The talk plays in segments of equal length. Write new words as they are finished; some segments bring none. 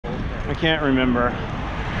I can't remember.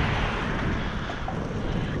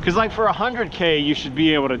 Because like for 100K, you should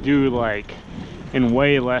be able to do like in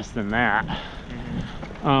way less than that.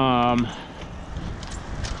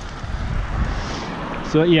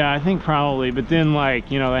 So yeah, I think probably, but then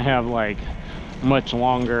like, you know, they have like much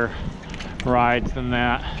longer rides than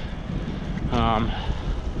that.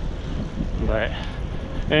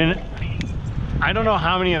 And I don't know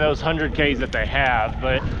how many of those 100Ks that they have,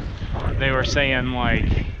 but they were saying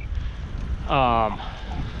like,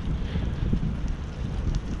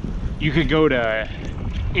 you could go to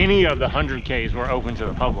any of the 100Ks were open to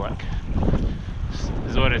the public,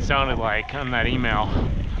 is what it sounded like on that email.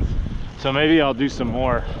 So maybe I'll do some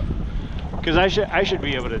more, because I should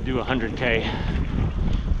be able to do 100K.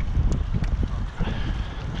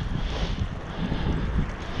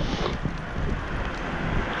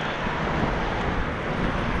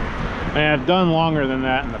 And I've done longer than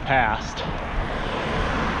that in the past.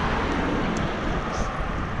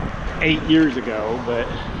 8 years ago, but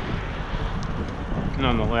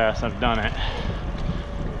nonetheless, I've done it.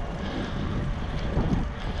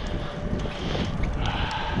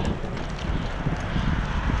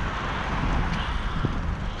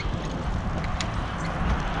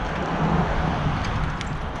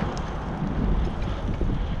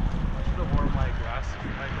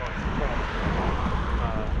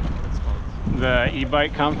 The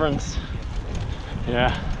e-bike conference.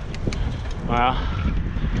 Yeah. Wow.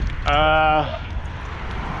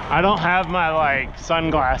 I don't have my like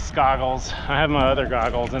sunglass goggles. I have my other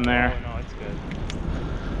goggles in there. Oh, no, it's good.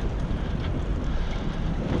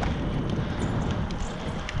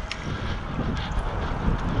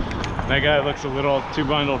 That guy looks a little too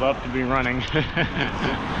bundled up to be running.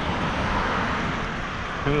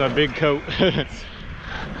 With a big coat.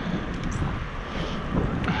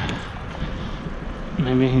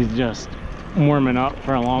 Maybe he's just warming up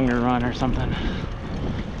for a longer run or something.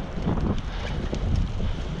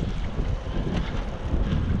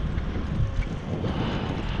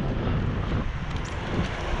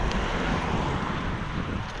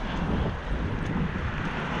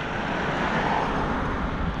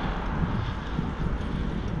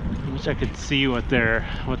 I wish I could see what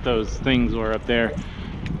those things were up there.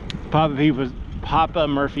 Papa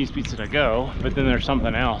Murphy's Pizza to Go, but then there's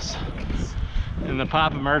something else. And the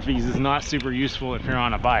Papa Murphy's is not super useful if you're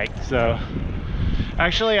on a bike. So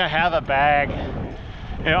actually I have a bag,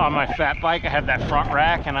 you know, on my fat bike. I have that front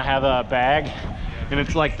rack and I have a bag, and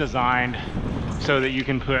it's like designed so that you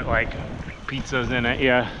can put like pizzas in it.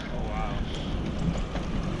 Yeah. Oh, wow.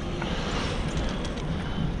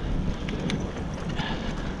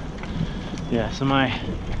 Yeah, so my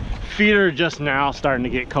feet are just now starting to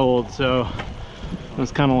get cold, so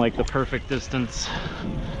it's kind of like the perfect distance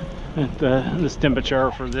at this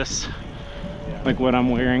temperature for this, like what I'm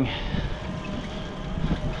wearing.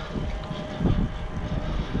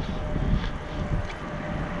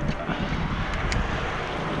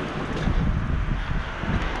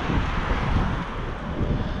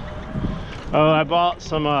 Oh, I bought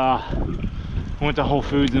some, went to Whole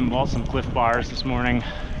Foods and bought some Cliff Bars this morning.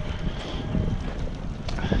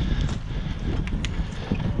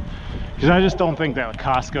 Because I just don't think that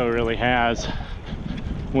Costco really has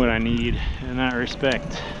what I need in that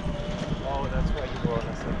respect. Oh, that's why you go on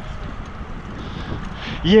a second.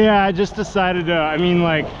 Yeah, I just decided to, I mean,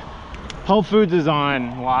 like, Whole Foods is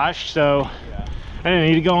on Wash, so Yeah. I didn't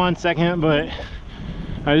need to go on second, but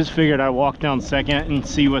I just figured I'd walk down second and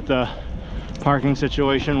see what the parking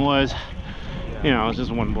situation was. Yeah. You know, it's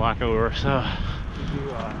just one block over, so. Did you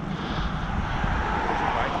bike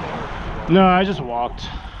there? No, I just walked.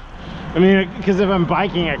 I mean, because if I'm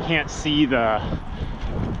biking, I can't see the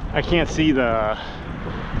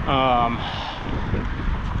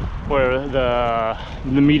where the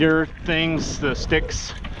meter things, the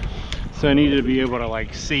sticks. So I needed to be able to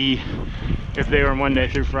like see if they were Monday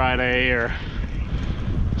through Friday or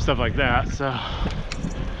stuff like that. So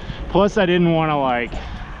plus I didn't want to like,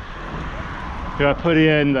 if I put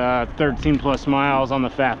in the 13 plus miles on the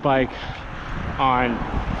fat bike on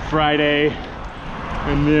Friday,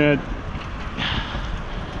 and then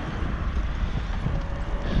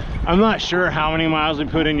I'm not sure how many miles we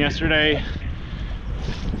put in yesterday.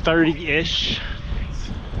 30-ish.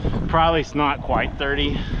 Probably it's not quite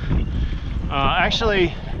 30.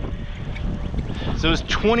 Actually, so it was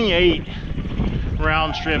 28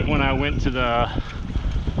 round trip when I went to the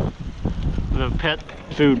pet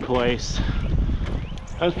food place.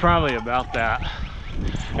 That was probably about that.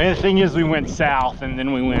 And the thing is, we went south and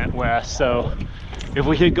then we went west. So if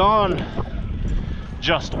we had gone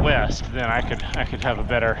just west, then I could have a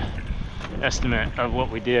better estimate of what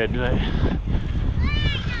we did. But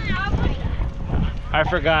I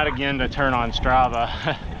forgot again to turn on Strava.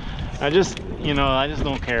 I just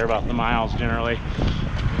don't care about the miles generally.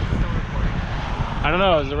 I don't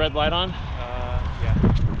know, is the red light on? Yeah.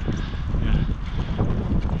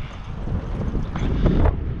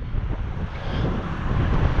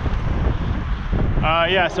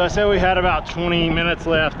 Yeah, so I said we had about 20 minutes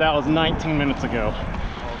left. That was 19 minutes ago.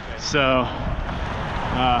 Okay. So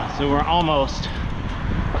we're almost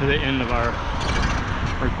to the end of our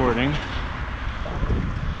recording.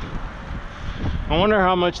 I wonder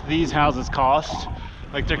how much these houses cost.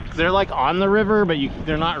 Like they're like on the river, but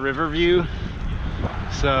they're not river view.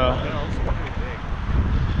 So They're also pretty big.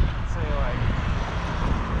 Say like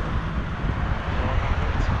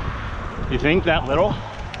 400. you think that little?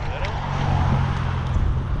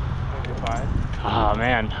 Maybe 5. Oh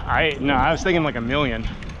man, I was thinking like 1 million.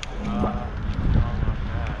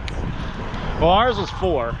 Well, ours was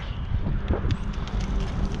 4.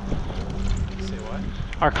 Say what?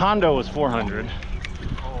 Our condo was 400.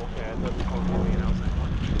 Oh, okay. I thought you told me, and I was like,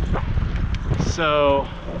 what? So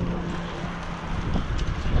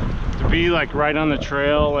to be like right on the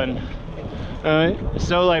trail, and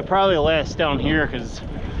so like probably less down here because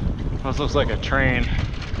this looks like a train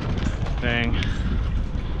thing.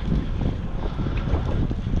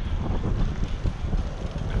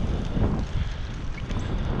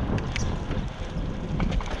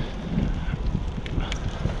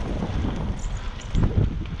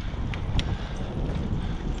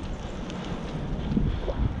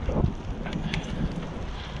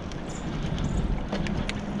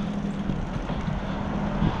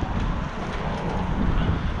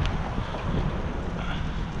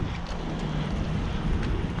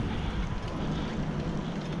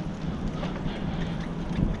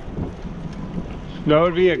 That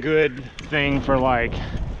would be a good thing for like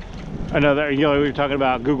another, we were talking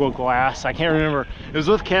about Google Glass. I can't remember, it was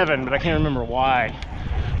with Kevin, but I can't remember why.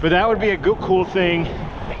 But that would be a good, cool thing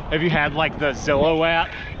if you had like the Zillow app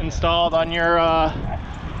installed on your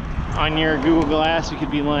Google Glass. You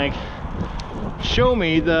could be like, show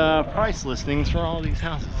me the price listings for all these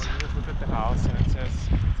houses. Or you just look at the house and it tells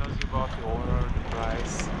you about the owner, the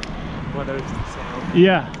price, whether it's the sale.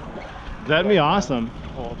 Yeah, that'd be awesome.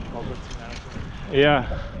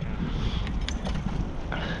 Yeah.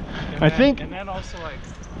 And I then, think, and then also like,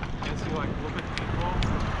 as you like look at people,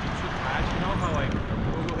 you should match. You know how like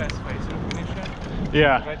Google has face recognition?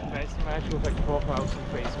 yeah. Try to match with like profiles on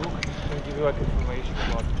Facebook and give you like information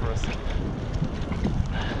about the person.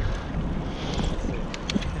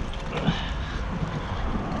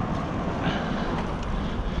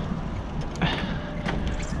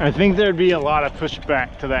 I think there'd be a lot of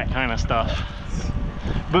pushback to that kind of stuff.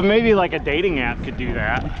 But maybe like a dating app could do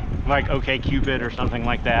that, like OkCupid or something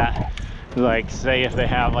like that. Like say if they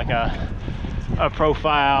have like a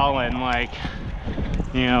profile and like,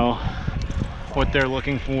 you know, what they're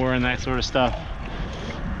looking for and that sort of stuff.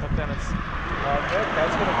 But then it's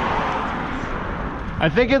that's gonna be. I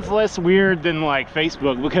think it's less weird than like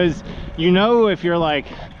Facebook, because you know if you're like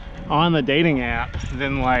on the dating app,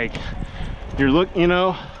 then like you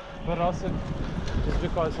know. But also, just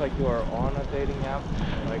because like you are on a dating app,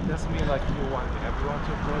 like doesn't mean like you want everyone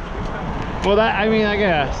to approach you. Well, that, I mean, I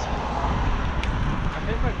guess. I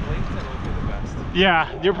think like LinkedIn would be the best.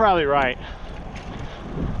 Yeah, you're probably right.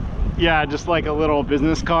 Yeah, just like a little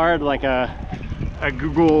business card, like a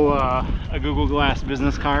Google Glass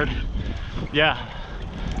business card. Yeah,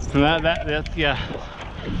 that's yeah.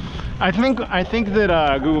 I think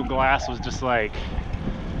that Google Glass was just like,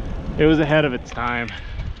 it was ahead of its time.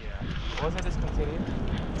 Yeah. Was it discontinued?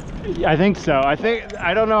 I think so.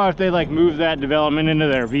 I don't know if they like moved that development into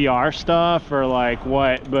their VR stuff or like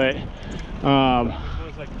what, but It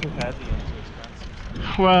was like too heavy and too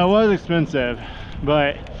expensive. well, it was expensive,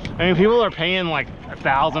 but I mean people are paying like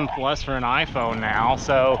 $1,000 plus for an iPhone now.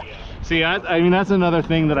 So see, I mean that's another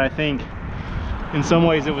thing that I think in some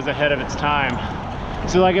ways it was ahead of its time.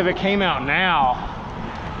 So like if it came out now,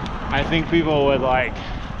 I think people would like,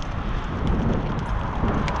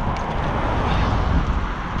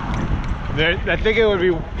 I think it would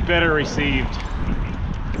be better received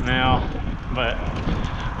now. But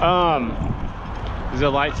is the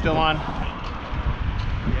light still on?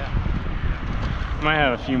 Yeah. Might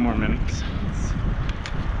have a few more minutes.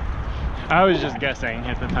 I was just guessing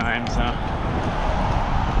at the time, so.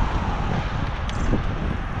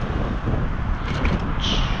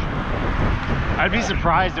 I'd be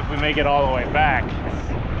surprised if we make it all the way back,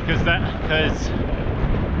 because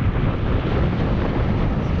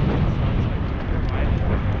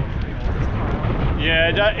yeah,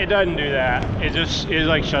 it doesn't do that. It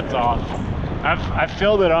like shuts off. I've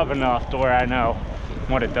filled it up enough to where I know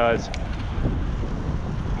what it does.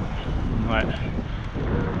 What?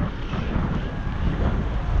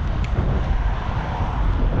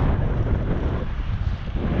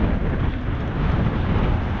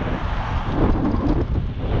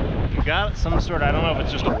 You got some sort of, I don't know if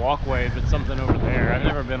it's just a walkway, but something over there. I've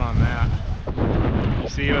never been on that. You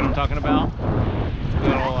see what I'm talking about?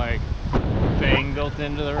 Little like thing built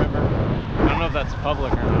into the river. I don't know if that's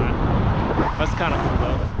public or not. That's kind of cool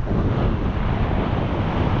though.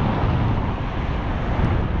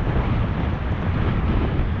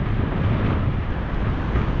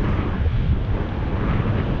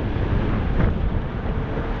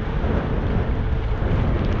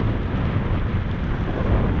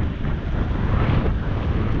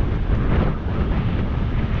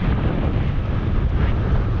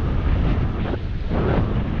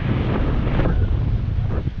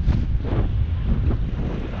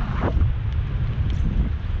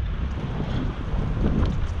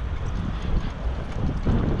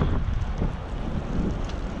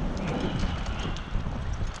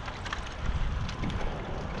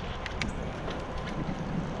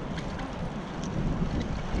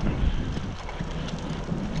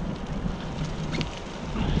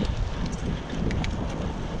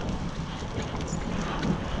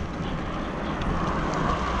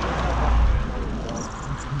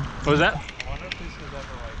 What was that? I wonder if this is ever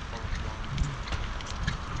like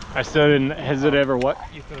overflowing. I still didn't. Has it ever what?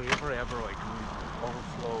 If the river ever like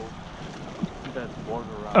overflow that border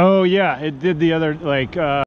around. Oh yeah, it did the other like.